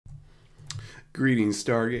Greetings,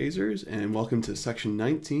 stargazers, and welcome to section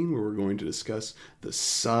 19, where we're going to discuss the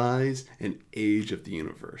size and age of the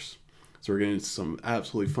universe. So we're getting into some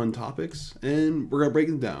absolutely fun topics, and we're going to break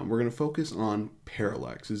them down. We're going to focus on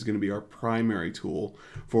parallax. This is going to be our primary tool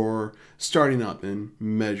for starting up and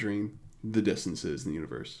measuring the distances in the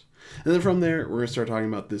universe. And then from there, we're going to start talking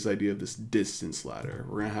about this idea of this distance ladder.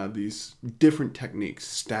 We're going to have these different techniques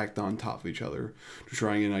stacked on top of each other to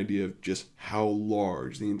try and get an idea of just how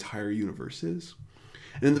large the entire universe is.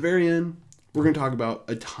 And in the very end, we're going to talk about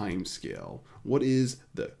a time scale. What is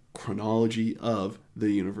the chronology of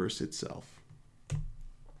the universe itself?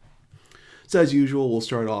 So as usual, we'll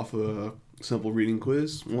start off with a simple reading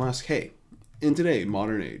quiz. We'll ask, hey, in today,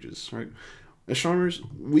 modern ages, right? Astronomers,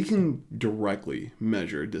 we can directly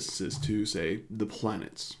measure distances to, say, the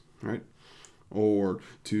planets, right? Or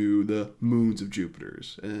to the moons of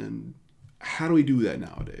Jupiter's. And how do we do that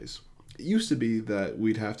nowadays? It used to be that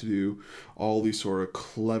we'd have to do all these sort of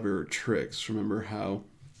clever tricks. Remember how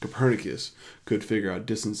Copernicus could figure out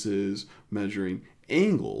distances measuring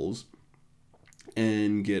angles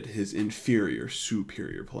and get his inferior,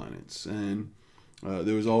 superior planets. And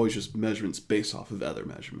there was always just measurements based off of other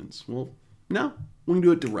measurements. Well, now we can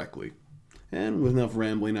do it directly. And with enough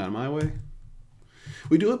rambling out of my way,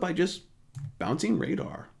 we do it by just bouncing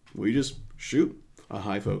radar. We just shoot a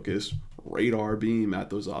high focus radar beam at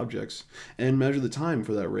those objects and measure the time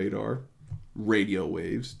for that radar radio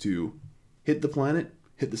waves to hit the planet,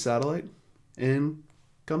 hit the satellite, and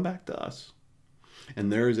come back to us.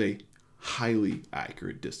 And there is a highly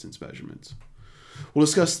accurate distance measurement. We'll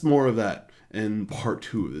discuss more of that in part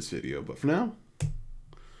 2 of this video, but for now,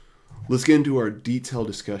 let's get into our detailed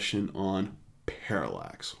discussion on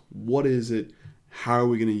parallax. What is it? How are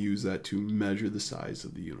we going to use that to measure the size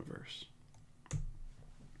of the universe?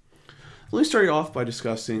 Let me start off by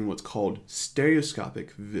discussing what's called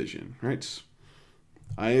stereoscopic vision, right?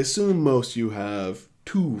 I assume most of you have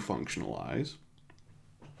 2 functional eyes,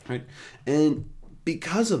 right? And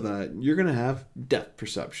because of that, you're going to have depth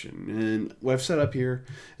perception. And what I've set up here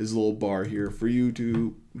is a little bar here for you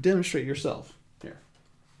to demonstrate yourself. Here,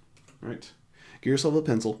 right? Get yourself a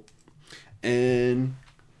pencil and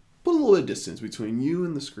put a little bit of distance between you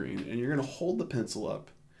and the screen, and you're going to hold the pencil up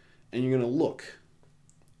and you're going to look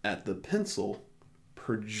at the pencil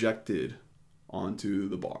projected onto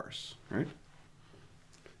the bars, right?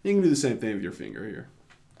 You can do the same thing with your finger here.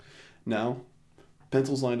 Now,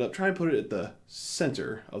 pencil's lined up. Try and put it at the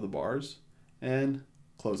center of the bars and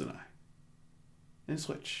close an eye. And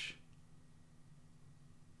switch.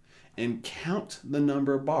 And count the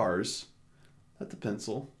number of bars that the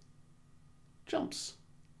pencil jumps.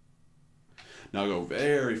 Now go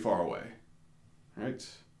very far away. All right?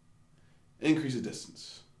 Increase the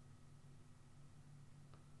distance.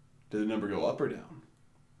 Did the number go up or down?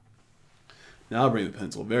 Now bring the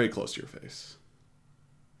pencil very close to your face.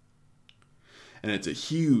 And it's a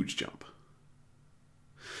huge jump.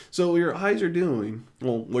 So what your eyes are doing,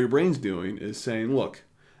 well, what your brain's doing is saying, look,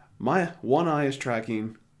 my one eye is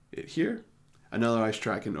tracking it here, another eye is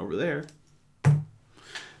tracking over there,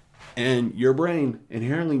 and your brain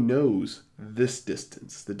inherently knows this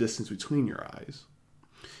distance, the distance between your eyes.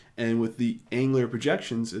 And with the angular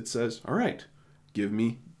projections, it says, all right, give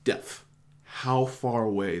me depth, how far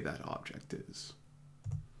away that object is.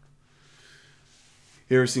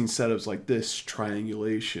 You ever seen setups like this,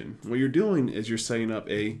 triangulation? What you're doing is you're setting up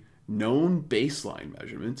a known baseline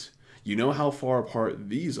measurement. You know how far apart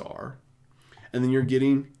these are, and then you're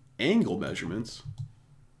getting angle measurements.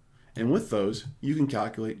 And with those, you can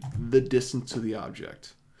calculate the distance to the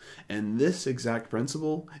object. And this exact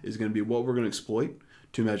principle is going to be what we're going to exploit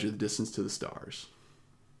to measure the distance to the stars.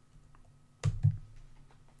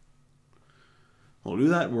 We'll do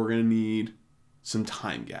that. We're going to need some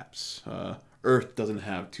time gaps. Earth doesn't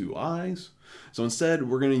have 2 eyes, so instead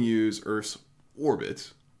we're going to use Earth's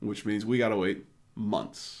orbit, which means we got to wait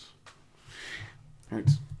months. All right.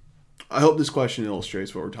 I hope this question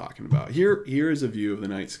illustrates what we're talking about. Here is a view of the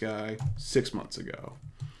night sky 6 months ago.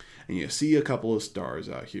 And you see a couple of stars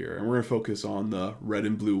out here, and we're going to focus on the red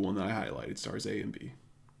and blue one that I highlighted, stars A and B.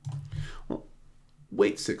 Well,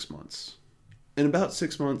 wait 6 months. In about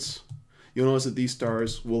 6 months, you'll notice that these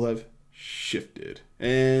stars will have shifted,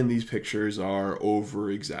 and these pictures are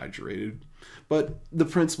over exaggerated, but the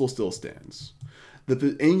principle still stands.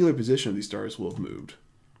 The angular position of these stars will have moved.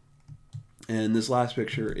 And this last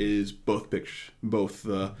picture is both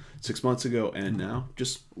 6 months ago and now,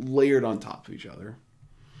 just layered on top of each other.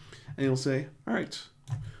 And you'll say, all right,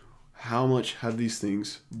 how much have these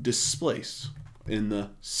things displaced in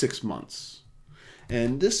the 6 months?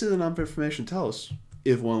 And this is enough information to tell us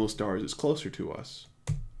if one of those stars is closer to us.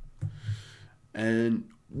 And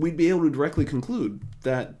we'd be able to directly conclude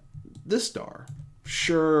that this star,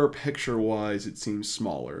 sure, picture-wise it seems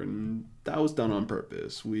smaller, and that was done on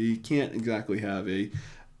purpose. We can't exactly have a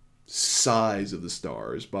size of the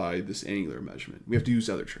stars by this angular measurement. We have to use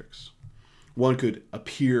other tricks. One could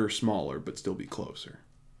appear smaller but still be closer.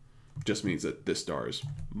 Just means that this star is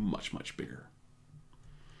much, much bigger.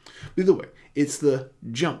 Either way, it's the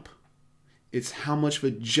jump. It's how much of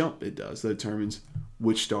a jump it does that determines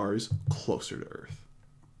which star is closer to Earth.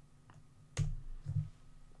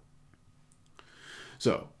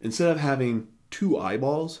 So, instead of having two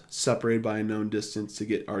eyeballs separated by a known distance to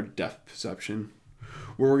get our depth perception,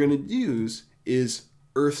 what we're going to use is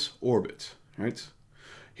Earth's orbit, right?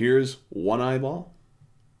 Here's one eyeball,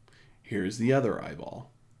 here's the other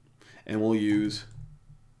eyeball, and we'll use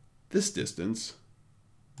this distance,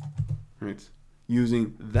 right,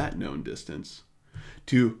 using that known distance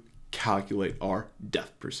to calculate our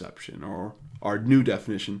depth perception, or our new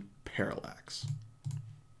definition, parallax.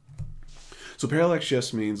 So parallax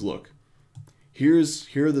just means, look, here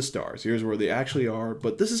are the stars, here's where they actually are,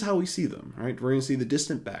 but this is how we see them, right? We're going to see the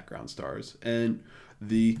distant background stars, and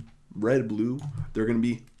the red, blue, they're going to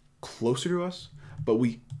be closer to us, but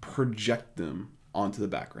we project them onto the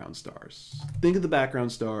background stars. Think of the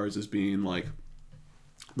background stars as being like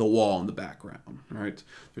the wall in the background, right?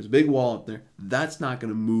 There's a big wall up there. That's not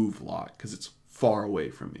going to move a lot because it's far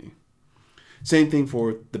away from me. Same thing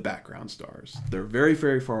for the background stars. They're very,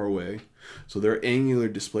 very far away, so their angular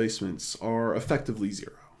displacements are effectively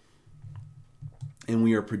zero. And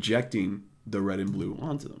we are projecting the red and blue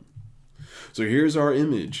onto them. So here's our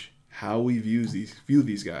image, how we view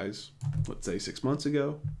these guys, let's say 6 months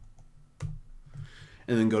ago,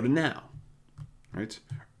 and then go to now, right?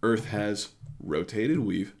 Earth has rotated,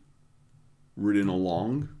 we've ridden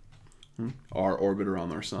along our orbit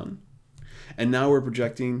around our sun, and now we're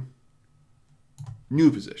projecting new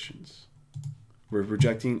positions. We're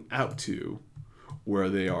projecting out to where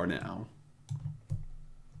they are now.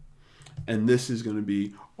 And this is going to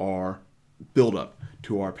be our build-up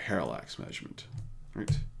to our parallax measurement,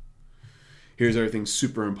 right? Here's everything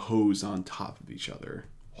superimposed on top of each other.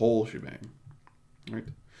 Whole shebang, right?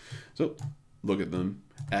 So look at them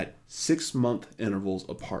at 6-month intervals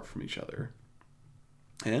apart from each other.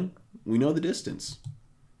 And we know the distance.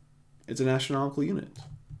 It's an astronomical unit.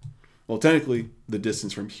 Well, technically, the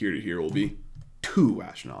distance from here to here will be 2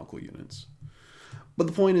 astronomical units. But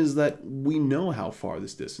the point is that we know how far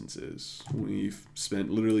this distance is. We've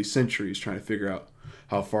spent literally centuries trying to figure out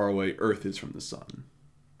how far away Earth is from the sun.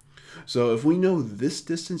 So if we know this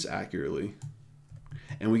distance accurately,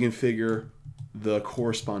 and we can figure the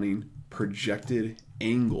corresponding projected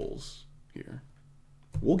angles here,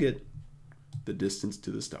 we'll get the distance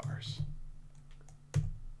to the stars.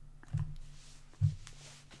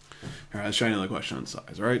 All right, let's try another question on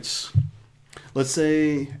size. All right, let's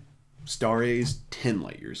say star A is 10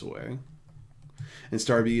 light years away, and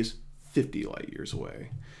star B is 50 light years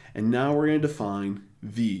away. And now we're going to define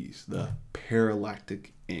these, the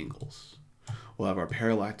parallactic angles. We'll have our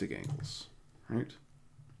parallactic angles, right?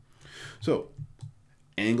 So,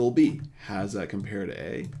 angle B, how does that compare to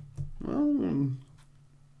A? Well,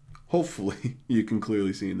 hopefully you can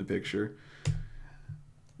clearly see in the picture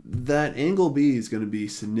that angle B is going to be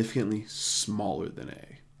significantly smaller than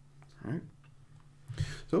A, right?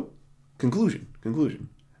 So, conclusion.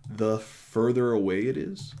 The further away it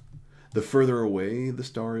is, the further away the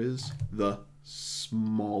star is, the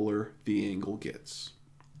smaller the angle gets.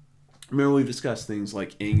 Remember, we've discussed things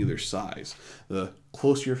like angular size. The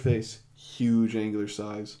closer your face, huge angular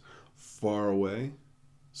size. Far away,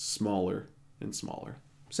 smaller and smaller.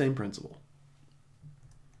 Same principle.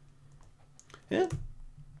 Yeah.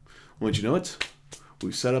 Once you know it,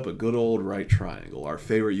 we've set up a good old right triangle, our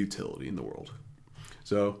favorite utility in the world.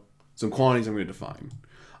 So, some quantities I'm going to define.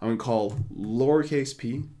 I'm going to call lowercase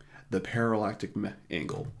p the parallactic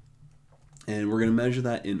angle. And we're going to measure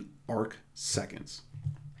that in arc seconds.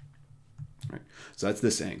 Right. So that's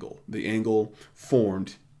this angle, the angle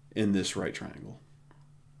formed in this right triangle.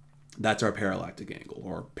 That's our parallactic angle,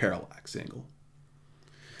 or parallax angle.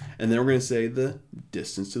 And then we're going to say the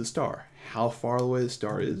distance to the star, how far away the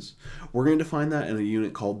star is. We're going to define that in a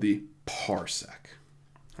unit called the parsec.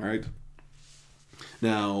 All right.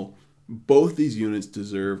 Now, both these units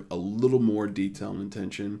deserve a little more detail and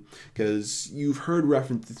attention because you've heard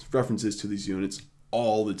references to these units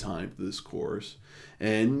all the time for this course,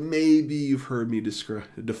 and maybe you've heard me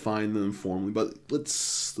define them formally, but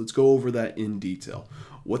let's go over that in detail.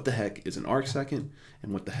 What the heck is an arcsecond,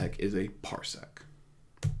 and what the heck is a parsec?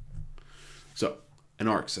 So, an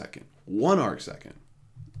arcsecond. 1 arcsecond.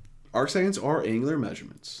 Arcseconds are angular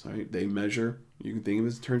measurements, right? They measure, you can think of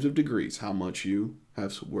it in terms of degrees, how much you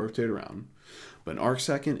have rotated around. But an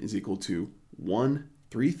arcsecond is equal to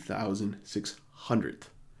 1/3600th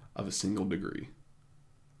of a single degree.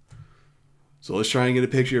 So let's try and get a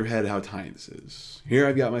picture of your head how tiny this is. Here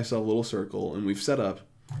I've got myself a little circle, and we've set up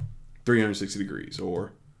 360 degrees,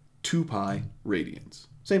 or 2 pi radians.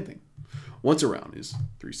 Same thing. Once around is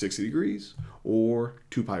 360 degrees, or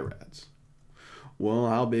 2 pi rads. Well,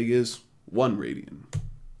 how big is 1 radian?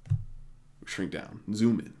 Shrink down,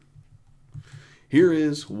 zoom in. Here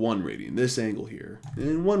is 1 radian, this angle here.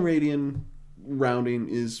 And 1 radian rounding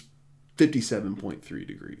is 57.3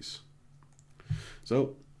 degrees.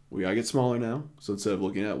 So we gotta get smaller now. So instead of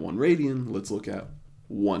looking at 1 radian, let's look at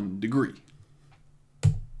 1 degree.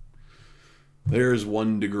 There's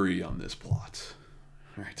 1 degree on this plot.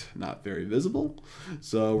 All right, not very visible.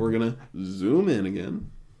 So we're gonna zoom in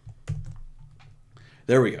again.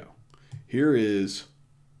 There we go. Here is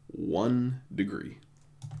 1 degree.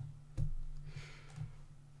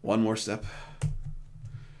 One more step.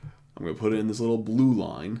 I'm going to put it in this little blue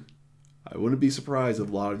line. I wouldn't be surprised if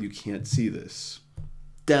a lot of you can't see this.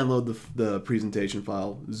 Download the presentation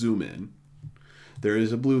file, zoom in. There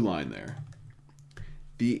is a blue line there.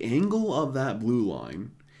 The angle of that blue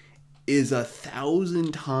line is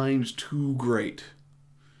 1,000 times too great.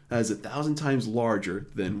 That is 1,000 times larger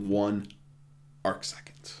than 1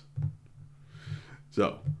 arcsecond.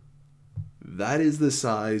 So that is the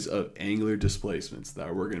size of angular displacements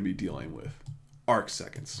that we're going to be dealing with.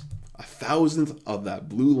 Arcseconds. 1,000th of that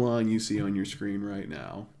blue line you see on your screen right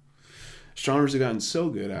now. Astronomers have gotten so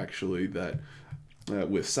good, actually, that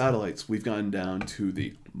with satellites, we've gotten down to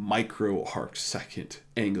the micro arcsecond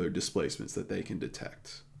angular displacements that they can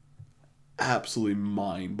detect. Absolutely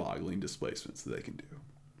mind-boggling displacements that they can do.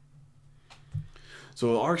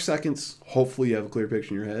 So arcseconds, hopefully you have a clear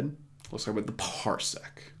picture in your head. Let's talk about the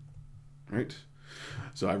parsec. Right?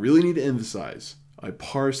 So I really need to emphasize, a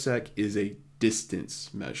parsec is a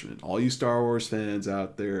distance measurement. All you Star Wars fans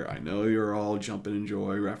out there, I know you're all jumping in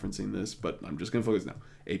joy referencing this, but I'm just going to focus now.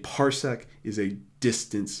 A parsec is a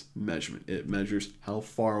distance measurement. It measures how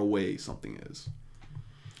far away something is.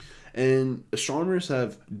 And astronomers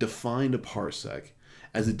have defined a parsec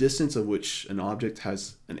as a distance of which an object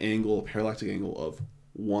has an angle, a parallactic angle of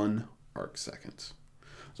 1 arcsecond.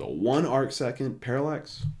 So 1 arcsecond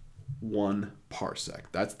parallax, 1 parsec.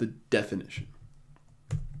 That's the definition.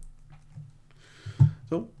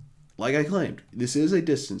 So, like I claimed, this is a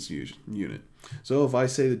distance unit. So if I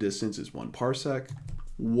say the distance is 1 parsec,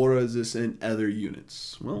 what is this in other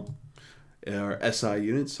units? Well, in our SI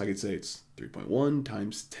units, I could say it's 3.1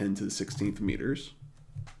 times 10 to the 16th meters.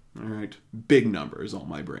 All right, big numbers all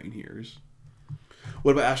my brain hears.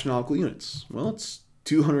 What about astronomical units? Well, it's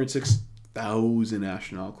 206,000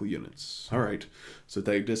 astronomical units. All right, so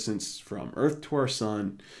take distance from Earth to our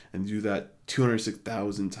sun and do that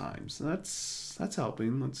 206,000 times. That's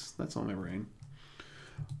helping. That's on my brain.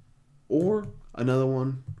 Or another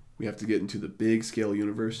one, we have to get into the big scale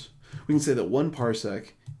universe. We can say that 1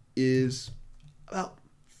 parsec is about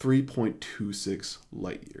 3.26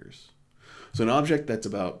 light years. So an object that's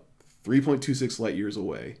about 3.26 light years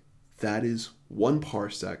away, that is 1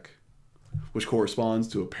 parsec, which corresponds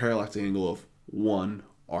to a parallactic angle of 1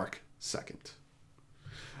 arcsecond.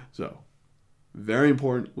 So, very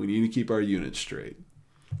important, we need to keep our units straight.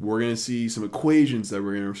 We're going to see some equations that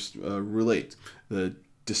we're going to relate the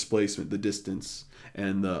displacement, the distance,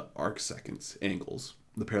 and the arcseconds angles,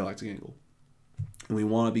 the parallactic angle. And we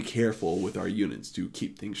want to be careful with our units to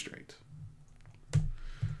keep things straight.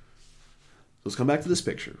 Let's come back to this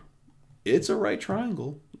picture. It's a right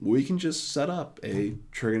triangle. We can just set up a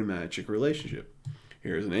trigonometric relationship.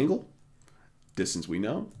 Here's an angle, distance we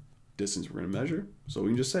know, distance we're going to measure. So we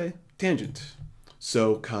can just say tangent.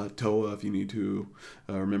 So TOA, if you need to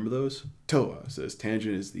remember those. TOA says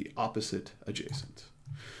tangent is the opposite adjacent.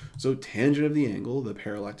 So tangent of the angle, the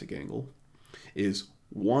parallactic angle, is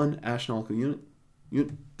 1 astronomical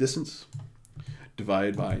unit distance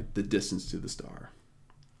divided by the distance to the star.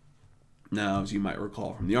 Now, as you might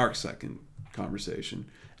recall from the arcsecond conversation,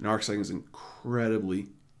 an arcsecond is an incredibly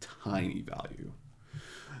tiny value.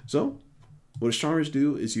 So, what astronomers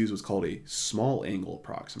do is use what's called a small angle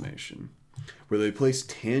approximation, where they place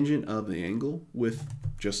tangent of the angle with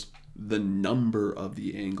just the number of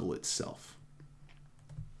the angle itself.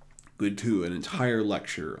 Good too, an entire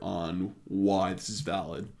lecture on why this is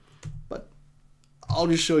valid, but I'll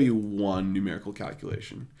just show you one numerical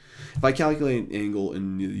calculation. If I calculate an angle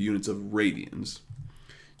in the units of radians,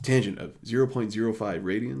 tangent of 0.05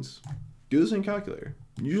 radians, do this in a calculator.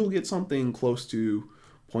 You'll get something close to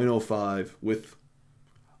 0.05 with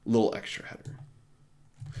little extra header.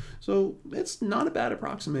 So it's not a bad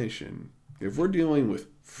approximation. If we're dealing with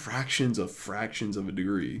fractions of a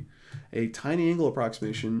degree, a tiny angle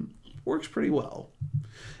approximation works pretty well.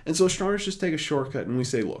 And so astronomers just take a shortcut and we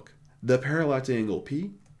say, look, the parallax angle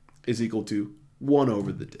P is equal to 1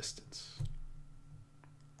 over the distance.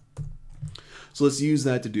 So let's use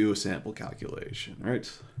that to do a sample calculation, right?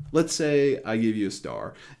 Let's say I give you a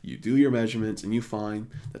star, you do your measurements, and you find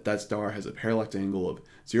that that star has a parallax angle of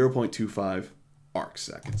 0.25 arc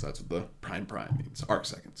seconds. That's what the prime means, arc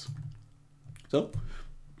seconds. So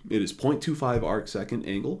it is 0.25 arc second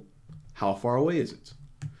angle. How far away is it?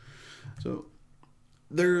 So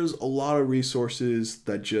there's a lot of resources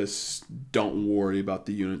that just don't worry about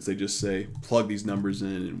the units. They just say, plug these numbers in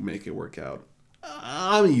and make it work out.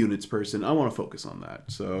 I'm a units person. I want to focus on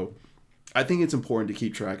that. So I think it's important to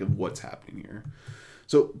keep track of what's happening here.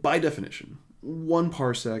 So by definition, 1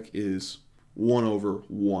 parsec is 1 over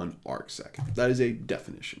 1 arc second. That is a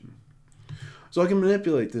definition. So I can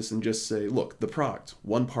manipulate this and just say, look, the product,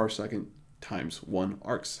 1 parsec times 1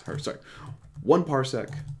 1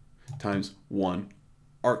 parsec times 1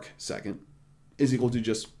 arc second is equal to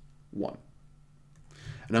just 1.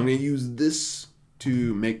 And I'm going to use this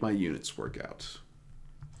to make my units work out.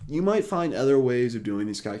 You might find other ways of doing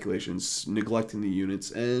these calculations, neglecting the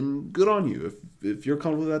units, and good on you. If you're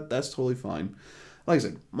comfortable with that, that's totally fine. Like I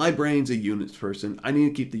said, my brain's a units person. I need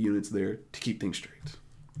to keep the units there to keep things straight.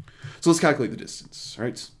 So let's calculate the distance,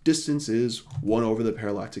 right? Distance is 1 over the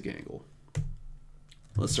parallactic angle.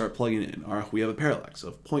 Let's start plugging in. All right, we have a parallax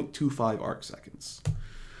of 0.25 arc seconds.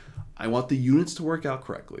 I want the units to work out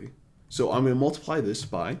correctly, so I'm going to multiply this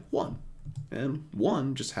by 1. And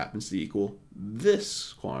 1 just happens to equal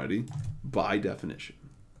this quantity by definition.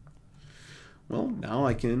 Well, now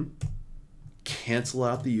I can cancel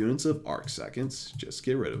out the units of arc seconds, just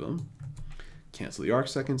get rid of them. Cancel the arc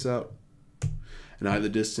seconds out. And now the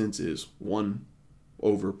distance is 1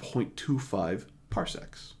 over 0.25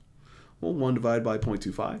 parsecs. Well, 1 divided by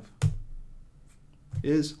 0.25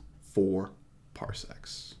 is 4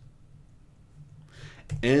 parsecs.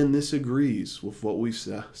 And this agrees with what we've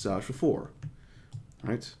established before,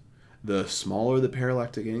 right? The smaller the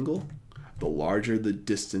parallactic angle, the larger the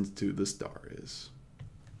distance to the star is.